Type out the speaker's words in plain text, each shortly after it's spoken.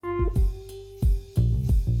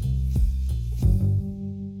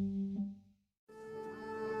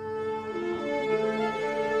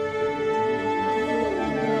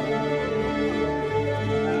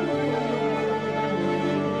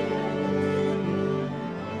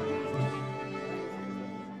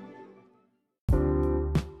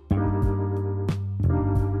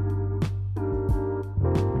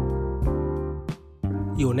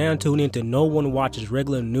You will now tune into No One Watches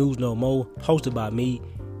Regular News No More, hosted by me,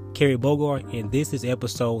 Kerry Bogart, and this is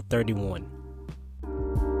episode 31.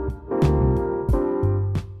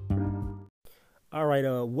 All right,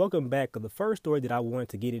 welcome back. The first story that I wanted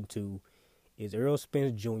to get into is Errol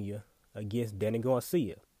Spence Jr. against Danny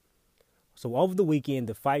Garcia. So over the weekend,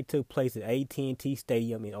 the fight took place at AT&T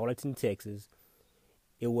Stadium in Arlington, Texas.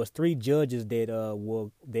 It was three judges that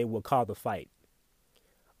will call the fight.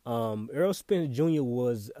 Errol Spence Jr.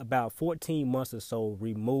 was about 14 months or so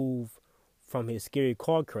removed from his scary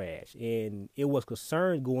car crash, and it was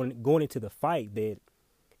concerned going into the fight that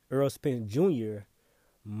Errol Spence Jr.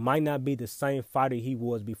 might not be the same fighter he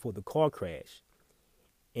was before the car crash.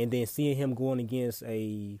 And then seeing him going against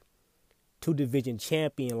a two-division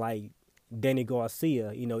champion like Danny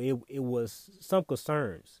Garcia, it was some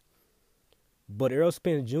concerns. But Errol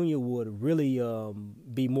Spence Jr. would really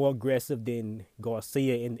be more aggressive than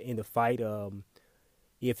Garcia in the fight.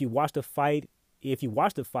 If you watched the fight,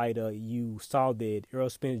 you saw that Errol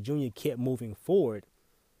Spence Jr. kept moving forward,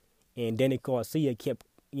 and Danny Garcia kept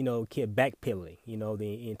backpedaling,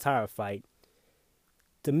 the entire fight.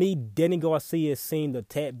 To me, Danny Garcia seemed a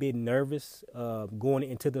tad bit nervous going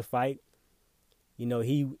into the fight. He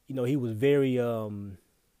was very alert,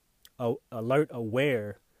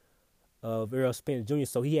 aware of Errol Spence Jr.,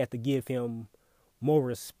 so he had to give him more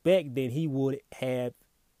respect than he would have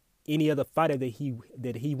any other fighter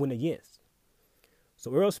that he went against.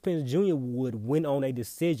 So Errol Spence Jr. would win on a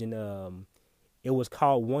decision. It was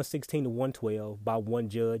called 116 to 112 by one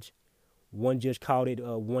judge. One judge called it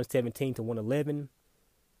 117 to 111.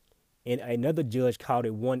 And another judge called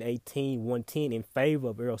it 118-110 in favor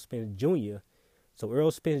of Errol Spence Jr. So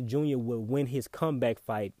Errol Spence Jr. would win his comeback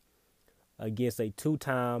fight against a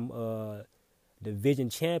two-time division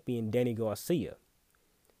champion, Danny Garcia.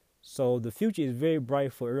 So the future is very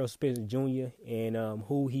bright for Errol Spence Jr. and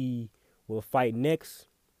who he will fight next,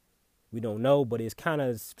 we don't know, but it's kind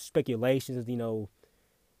of speculations.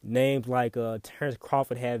 Names like Terrence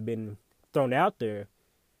Crawford have been thrown out there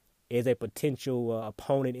as a potential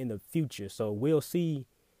opponent in the future. So we'll see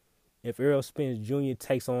if Errol Spence Jr.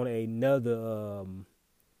 takes on another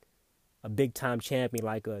a big-time champion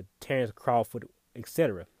like Terrence Crawford,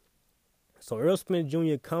 etc. So Errol Spence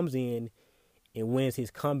Jr. comes in and wins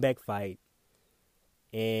his comeback fight,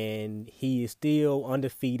 and he is still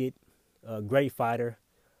undefeated, a great fighter,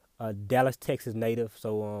 a Dallas, Texas native.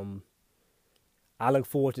 So I look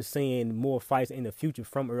forward to seeing more fights in the future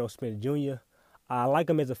from Errol Spence Jr. I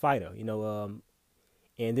like him as a fighter,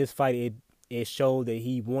 and this fight, it showed that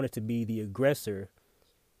he wanted to be the aggressor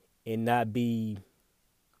and not be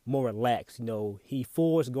more relaxed. He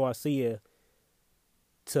forced Garcia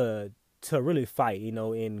to really fight,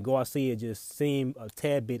 and Garcia just seemed a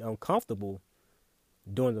tad bit uncomfortable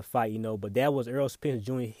during the fight, but that was Errol Spence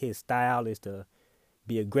Jr. His style is to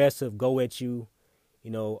be aggressive, go at you,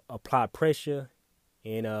 apply pressure,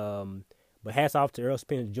 and but hats off to Errol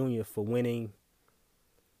Spence Jr. for winning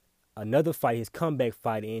another fight, his comeback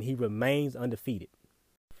fight, and he remains undefeated.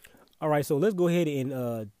 All right, so let's go ahead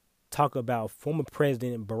and talk about former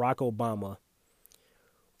President Barack Obama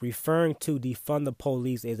referring to defund the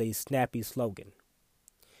police as a snappy slogan.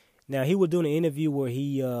 Now, he was doing an interview where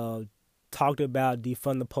he talked about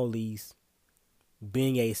defund the police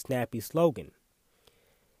being a snappy slogan.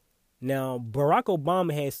 Now, Barack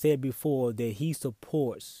Obama has said before that he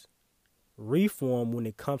supports reform when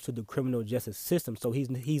it comes to the criminal justice system, so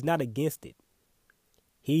he's not against it.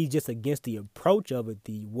 He's just against the approach of it,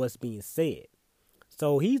 what's being said.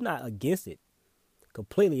 So he's not against it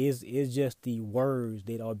completely. It's just the words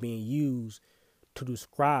that are being used to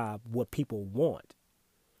describe what people want.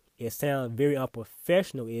 It sounds very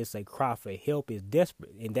unprofessional. It's a cry for help. It's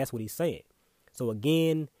desperate, and that's what he's saying. So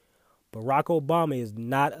again, Barack Obama is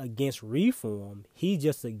not against reform. He's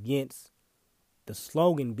just against the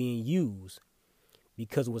slogan being used,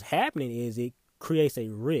 because what's happening is it creates a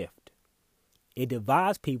rift. It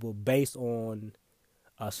divides people based on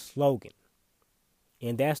a slogan.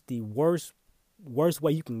 And that's the worst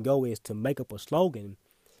way you can go, is to make up a slogan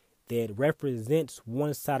that represents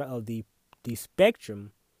one side of the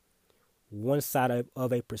spectrum, one side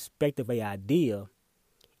of a perspective, a idea,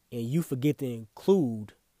 and you forget to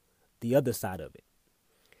include the other side of it.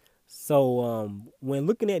 So when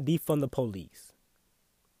looking at defund the police,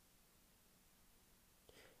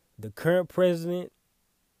 the current president,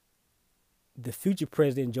 the future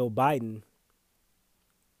president, Joe Biden,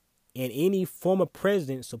 and any former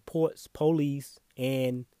president supports police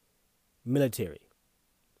and military.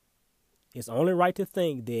 It's only right to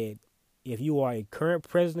think that if you are a current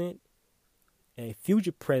president, a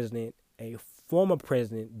future president, a former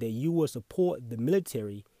president that you will support the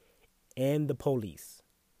military and the police.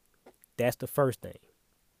 That's the first thing.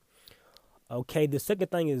 Okay, the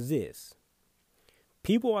second thing is this.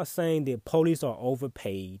 People are saying that police are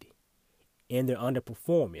overpaid and they're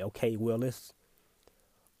underperforming. Okay, well, let's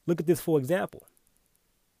look at this for example.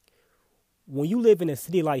 When you live in a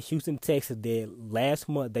city like Houston, Texas, that last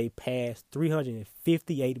month they passed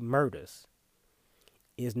 358 murders,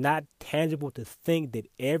 it's not tangible to think that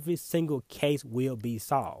every single case will be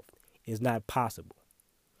solved. It's not possible.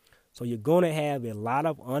 So you're going to have a lot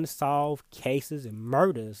of unsolved cases and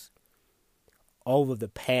murders over the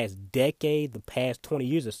past decade, the past 20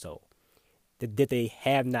 years or so, that they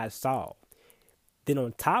have not solved. Then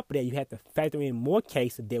on top of that, you have to factor in more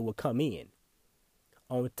cases that will come in,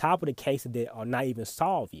 on top of the cases that are not even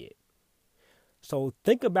solved yet. So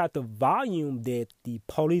think about the volume that the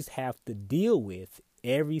police have to deal with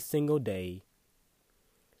every single day,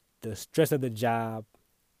 the stress of the job.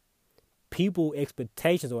 People's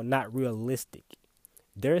expectations are not realistic.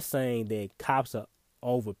 They're saying that cops are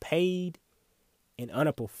overpaid and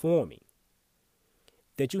underperforming.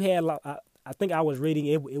 That you had, I think I was reading,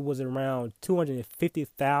 it was around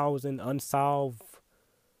 250,000 unsolved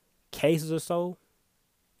cases or so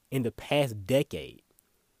in the past decade.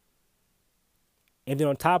 And then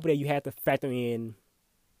on top of that, you have to factor in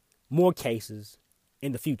more cases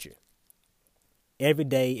in the future. Every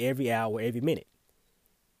day, every hour, every minute.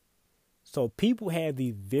 So people have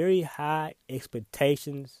these very high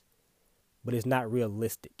expectations, but it's not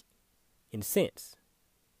realistic in a sense.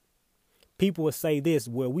 People will say this,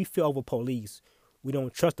 well, we feel over police, we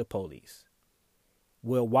don't trust the police.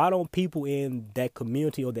 Well, why don't people in that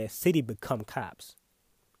community or that city become cops?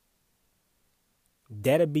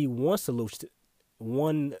 That'd be one solution.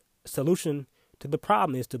 One solution to the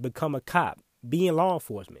problem is to become a cop, be in law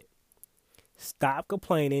enforcement. Stop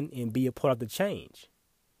complaining and be a part of the change.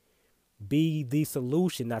 Be the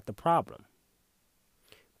solution, not the problem.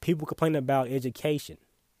 People complain about education,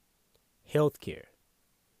 healthcare,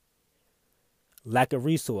 lack of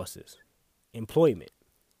resources, employment.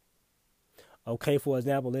 Okay, for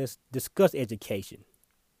example, let's discuss education.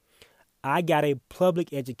 I got a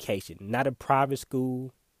public education, not a private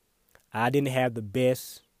school. I didn't have the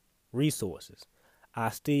best resources. I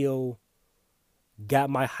still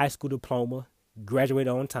got my high school diploma, graduated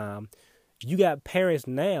on time. You got parents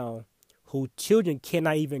now whose children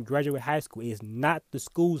cannot even graduate high school. It's not the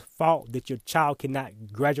school's fault that your child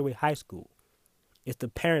cannot graduate high school. It's the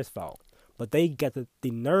parents' fault. But they got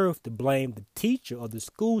the nerve to blame the teacher or the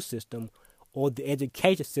school system or the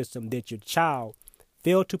education system that your child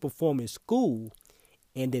failed to perform in school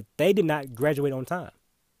and that they did not graduate on time.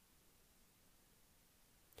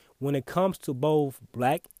 When it comes to both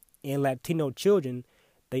black and Latino children,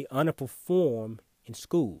 they underperform in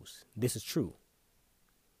schools. This is true.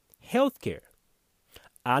 Healthcare.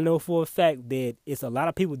 I know for a fact that it's a lot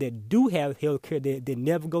of people that do have healthcare that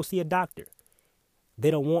never go see a doctor.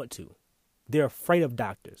 They don't want to. They're afraid of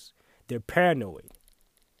doctors. They're paranoid.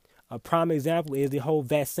 A prime example is the whole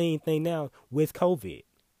vaccine thing now with COVID.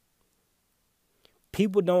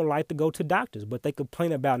 People don't like to go to doctors, but they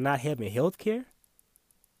complain about not having health care.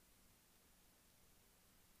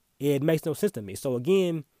 It makes no sense to me. So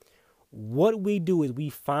again, what we do is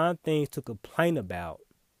we find things to complain about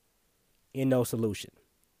and no solution.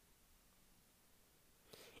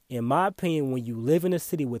 In my opinion, when you live in a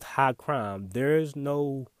city with high crime,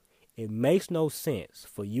 it makes no sense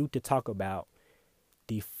for you to talk about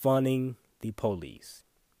defunding the police,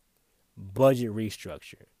 budget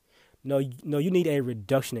restructure. No, you need a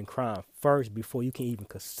reduction in crime first before you can even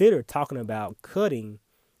consider talking about cutting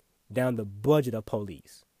down the budget of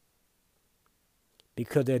police,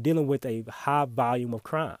 because they're dealing with a high volume of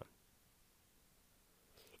crime.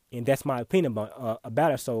 And that's my opinion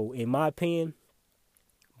about it. So in my opinion,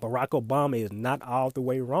 Barack Obama is not all the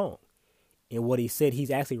way wrong in what he said.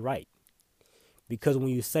 He's actually right. Because when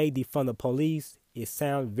you say defund the police, it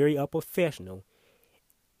sounds very unprofessional,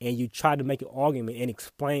 and you try to make an argument and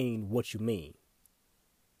explain what you mean.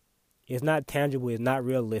 It's not tangible. It's not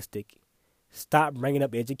realistic. Stop bringing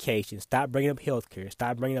up education. Stop bringing up healthcare.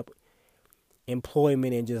 Stop bringing up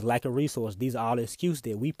employment and just lack of resources. These are all the excuses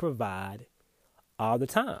that we provide all the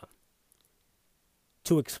time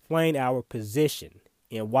to explain our position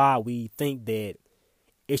and why we think that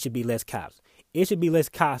it should be less cops. It should be less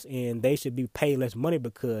cops and they should be paid less money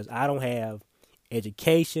because I don't have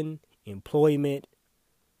education, employment,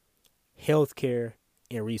 healthcare,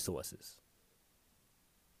 and resources.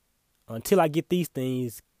 Until I get these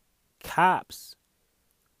things, cops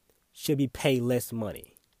should be paid less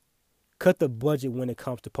money. Cut the budget when it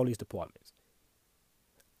comes to police departments.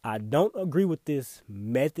 I don't agree with this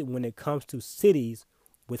method when it comes to cities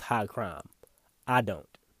with high crime. I don't.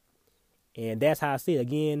 And that's how I see it.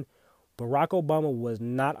 Again, Barack Obama was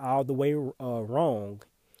not all the way wrong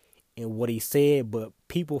in what he said, but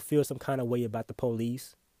people feel some kind of way about the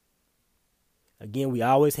police. Again, we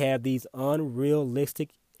always have these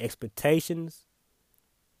unrealistic expectations,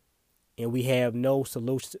 and we have no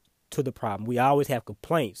solution to the problem. We always have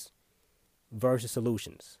complaints versus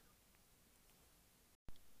solutions.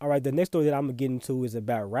 All right, the next story that I'm going to get into is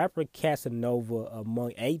about rapper Casanova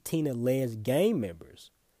among 18 alleged gang members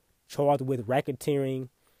charged with racketeering.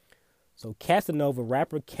 So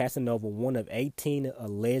rapper Casanova, one of 18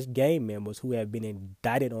 alleged gang members who have been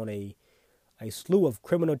indicted on a slew of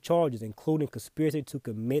criminal charges, including conspiracy to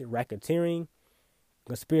commit racketeering,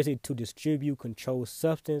 conspiracy to distribute controlled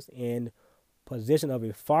substance, and possession of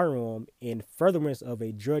a firearm in furtherance of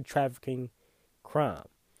a drug trafficking crime.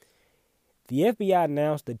 The FBI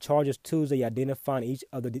announced the charges Tuesday, identifying each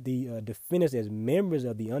of the defendants as members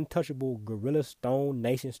of the untouchable Guerrilla Stone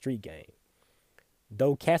Nation street gang.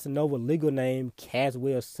 Though Casanova's legal name,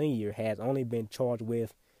 Caswell Sr., has only been charged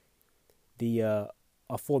with the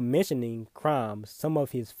aforementioned crimes, some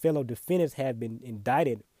of his fellow defendants have been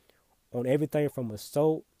indicted on everything from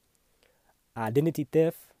assault, identity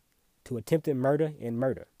theft, to attempted murder and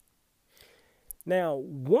murder. Now,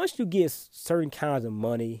 once you get certain kinds of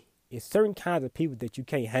money, it's certain kinds of people that you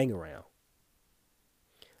can't hang around.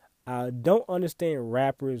 I don't understand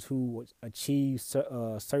rappers who achieve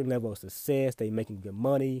a certain level of success. They making good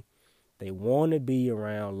money. They want to be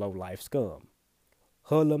around low-life scum,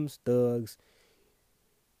 hoodlums, thugs.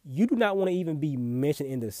 You do not want to even be mentioned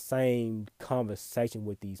in the same conversation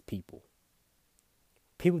with these people.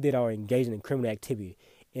 People that are engaging in criminal activity.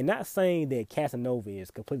 And not saying that Casanova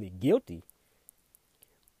is completely guilty,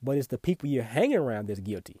 but it's the people you're hanging around that's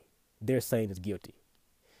guilty. They're saying is guilty.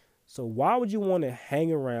 So why would you want to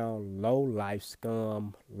hang around low-life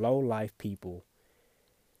scum, low-life people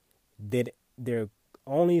that their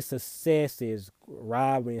only success is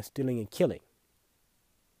robbing and stealing and killing?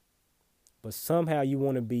 But somehow you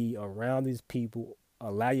want to be around these people,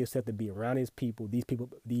 allow yourself to be around these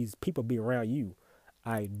people be around you.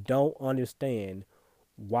 I don't understand,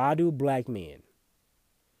 why do black men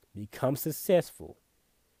become successful,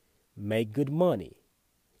 make good money,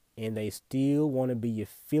 and they still want to be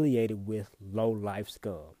affiliated with low-life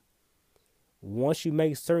scum? Once you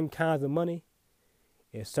make certain kinds of money,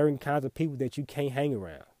 there's certain kinds of people that you can't hang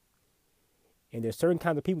around. And there's certain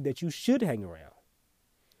kinds of people that you should hang around.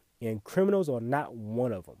 And criminals are not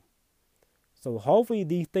one of them. So hopefully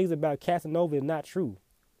these things about Casanova is not true.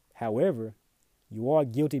 However, you are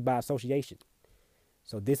guilty by association.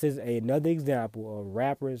 So this is another example of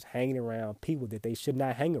rappers hanging around people that they should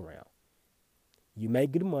not hang around. You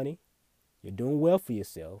make good money. You're doing well for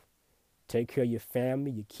yourself. Take care of your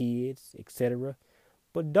family, your kids, etc.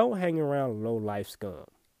 But don't hang around low-life scum.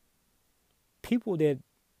 People that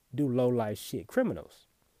do low-life shit, criminals.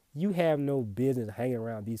 You have no business hanging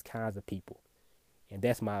around these kinds of people. And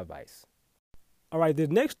that's my advice. All right, the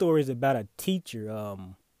next story is about a teacher.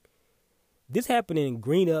 This happened in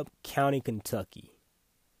Greenup County, Kentucky.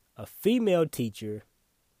 A female teacher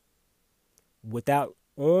without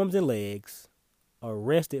arms and legs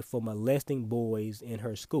arrested for molesting boys in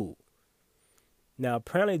her school. Now,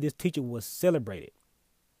 apparently this teacher was celebrated.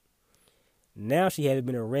 Now she has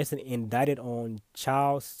been arrested and indicted on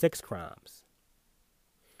child sex crimes.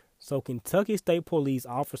 So Kentucky State Police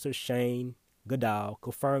Officer Shane Goodall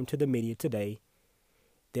confirmed to the media today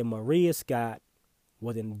that Maria Scott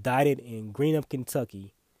was indicted in Greenup,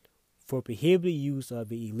 Kentucky for prohibited use of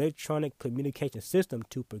the electronic communication system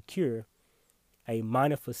to procure a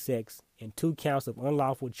minor for sex and 2 counts of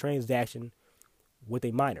unlawful transaction with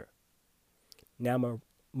a minor. Now,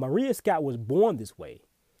 Maria Scott was born this way.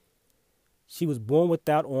 She was born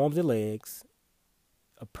without arms and legs.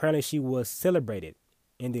 Apparently, she was celebrated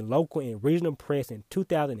in the local and regional press in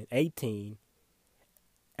 2018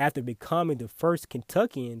 after becoming the first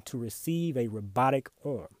Kentuckian to receive a robotic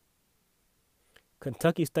arm.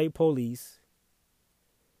 Kentucky State Police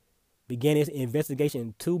began its investigation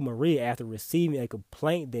into Maria after receiving a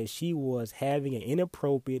complaint that she was having an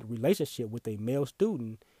inappropriate relationship with a male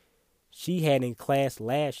student she had in class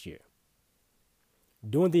last year.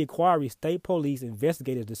 During the inquiry, state police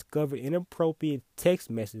investigators discovered inappropriate text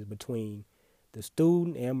messages between the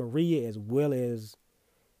student and Maria, as well as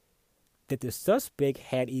that the suspect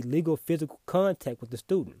had illegal physical contact with the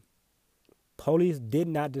student. Police did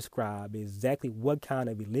not describe exactly what kind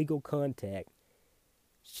of illegal contact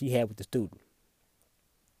she had with the student.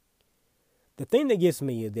 The thing that gets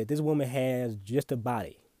me is that this woman has just a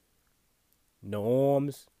body. no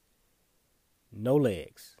arms, no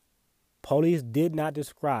legs. Police did not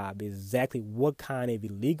describe exactly what kind of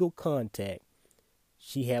illegal contact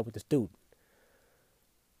she had with the student.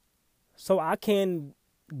 So I can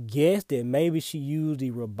guess that maybe she used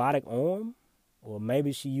the robotic arm, or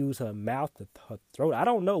maybe she used her mouth to her throat. I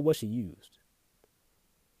don't know what she used.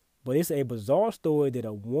 But it's a bizarre story that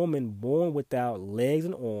a woman born without legs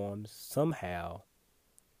and arms somehow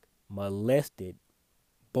molested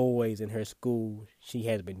boys in her school. She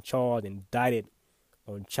has been charged and indicted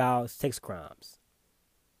on child sex crimes.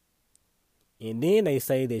 And then they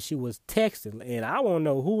say that she was texting, and I want to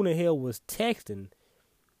know who in the hell was texting,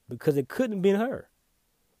 because it couldn't have been her.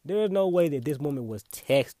 There's no way that this woman was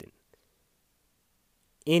texting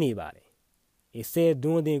anybody. It said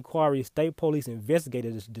during the inquiry, state police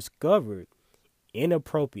investigators discovered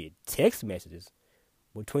inappropriate text messages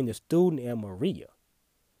between the student and Maria.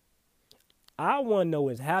 I want to know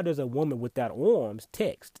is, how does a woman without arms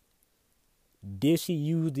text? Did she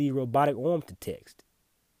use the robotic arm to text?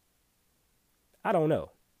 I don't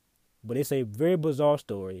know. But it's a very bizarre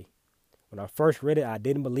story. When I first read it, I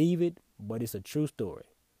didn't believe it, but it's a true story.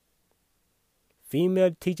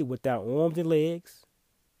 Female teacher without arms and legs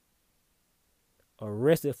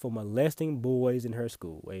arrested for molesting boys in her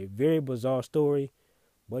school. A very bizarre story,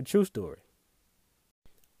 but true story.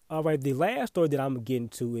 All right, the last story that I'm going to get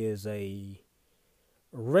into is a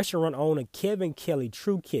restaurant owner, Kevin Kelly,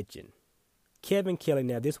 True Kitchen. Kevin Kelly,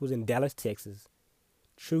 now this was in Dallas, Texas.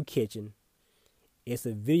 True Kitchen. It's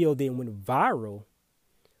a video that went viral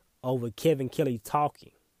over Kevin Kelly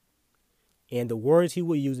talking. And the words he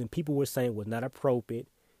was using, people were saying was not appropriate.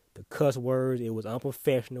 The cuss words, it was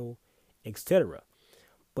unprofessional, etc.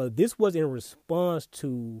 But this was in response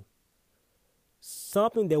to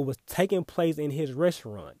something that was taking place in his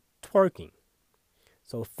restaurant, twerking.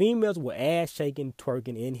 So females were ass shaking,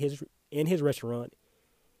 twerking in his restaurant.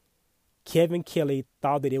 Kevin Kelly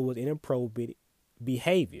thought that it was inappropriate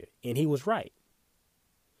behavior, and he was right.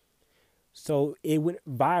 So it went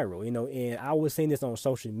viral, and I was seeing this on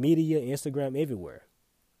social media, Instagram, everywhere.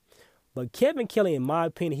 But Kevin Kelly, in my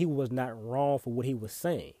opinion, he was not wrong for what he was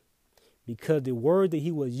saying, because the words that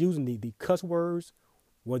he was using, the cuss words,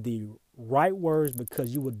 were the right words,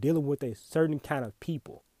 because you were dealing with a certain kind of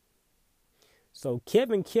people. So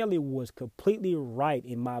Kevin Kelly was completely right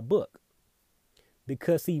in my book.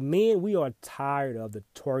 Because, see, men, we are tired of the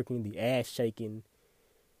twerking, the ass shaking,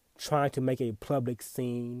 trying to make a public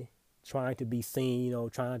scene, trying to be seen,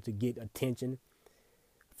 trying to get attention.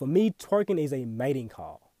 For me, twerking is a mating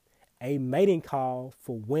call. A mating call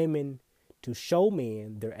for women to show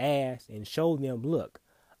men their ass and show them, look,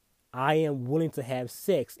 I am willing to have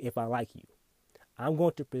sex if I like you. I'm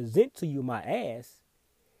going to present to you my ass,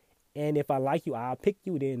 and if I like you, I'll pick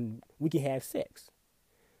you, then we can have sex.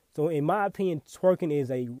 So in my opinion, twerking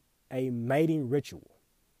is a mating ritual.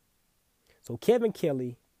 So Kevin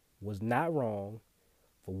Kelly was not wrong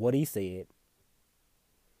for what he said.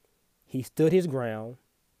 He stood his ground.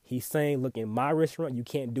 He's saying, look, in my restaurant, you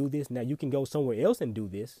can't do this. Now, you can go somewhere else and do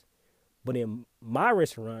this. But in my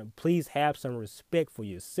restaurant, please have some respect for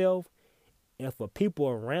yourself and for people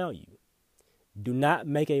around you. Do not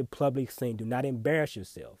make a public scene. Do not embarrass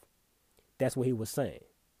yourself. That's what he was saying.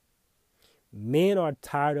 Men are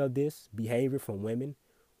tired of this behavior from women.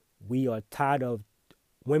 We are tired of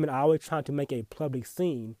women always trying to make a public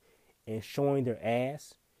scene and showing their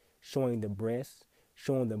ass, showing the breasts,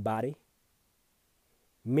 showing the body.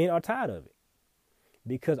 Men are tired of it,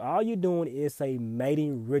 because all you're doing is a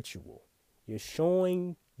mating ritual. You're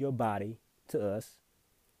showing your body to us,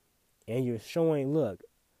 and you're showing, look,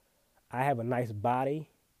 I have a nice body.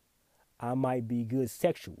 I might be good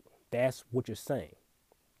sexual. That's what you're saying.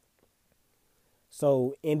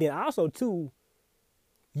 So, and then also too,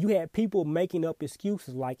 you had people making up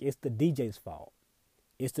excuses like it's the DJ's fault.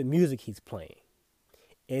 It's the music he's playing.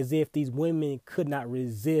 As if these women could not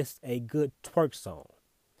resist a good twerk song.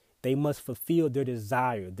 They must fulfill their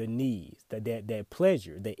desire, their needs, that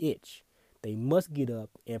pleasure, the itch. They must get up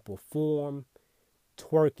and perform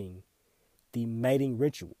twerking, the mating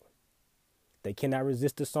ritual. They cannot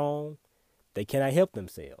resist the song. They cannot help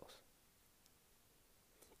themselves.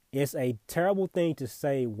 It's a terrible thing to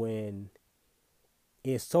say when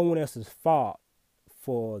it's someone else's fault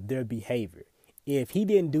for their behavior. If he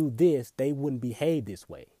didn't do this, they wouldn't behave this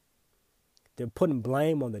way. They're putting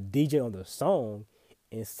blame on the DJ on the song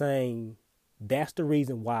and saying that's the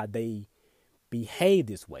reason why they behave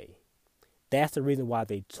this way. That's the reason why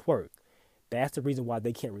they twerk. That's the reason why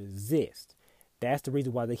they can't resist. That's the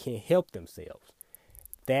reason why they can't help themselves.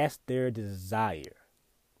 That's their desire.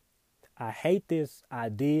 I hate this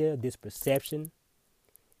idea, this perception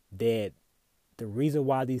that the reason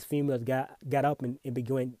why these females got up and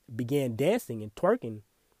began dancing and twerking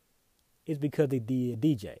is because of the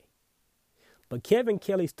DJ. But Kevin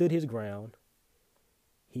Kelly stood his ground.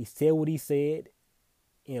 He said what he said.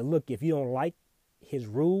 And look, if you don't like his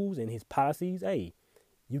rules and his policies, hey,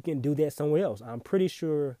 you can do that somewhere else. I'm pretty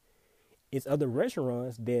sure it's other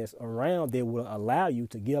restaurants that's around that will allow you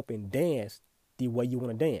to get up and dance the way you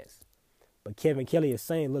want to dance. But Kevin Kelly is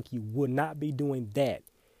saying, look, you would not be doing that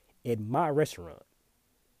at my restaurant.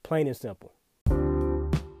 Plain and simple.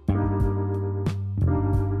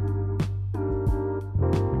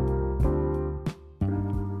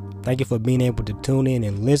 Thank you for being able to tune in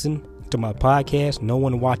and listen to my podcast, No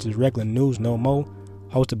One Watches Regular News No More,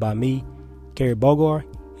 hosted by me, Kerry Bogart,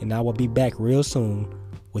 and I will be back real soon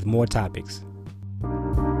with more topics.